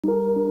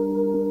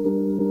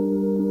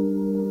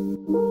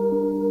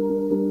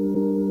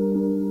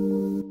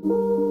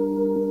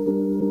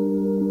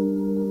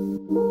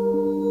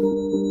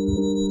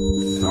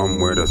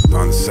the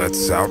sun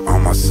sets out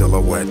on my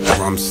silhouette.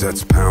 Drum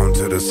sets pound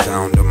to the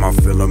sound of my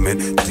filament.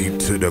 Deep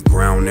to the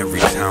ground,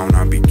 every town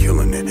I be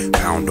killing it.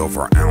 Pound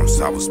over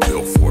ounce, I was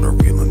built for the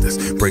real of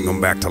this. Bring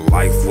them back to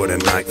life with a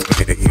knife,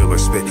 get a healer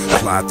spit.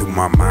 Fly through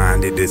my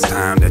mind, it is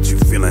time that you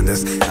feeling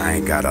this. I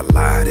ain't gotta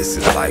lie, this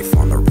is life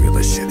on the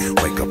realest shit.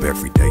 Wake up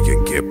every day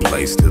and get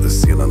placed to the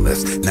ceiling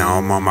list. Now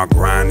I'm on my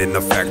grind and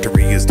the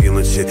factory is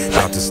dealing shit.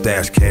 About to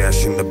stash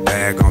cash in the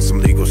bag on some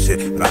legal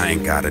shit. But I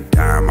ain't got a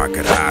dime, I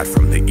could hide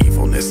from the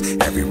evilness.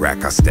 Every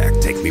rack I stack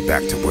take me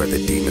back to where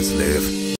the demons live.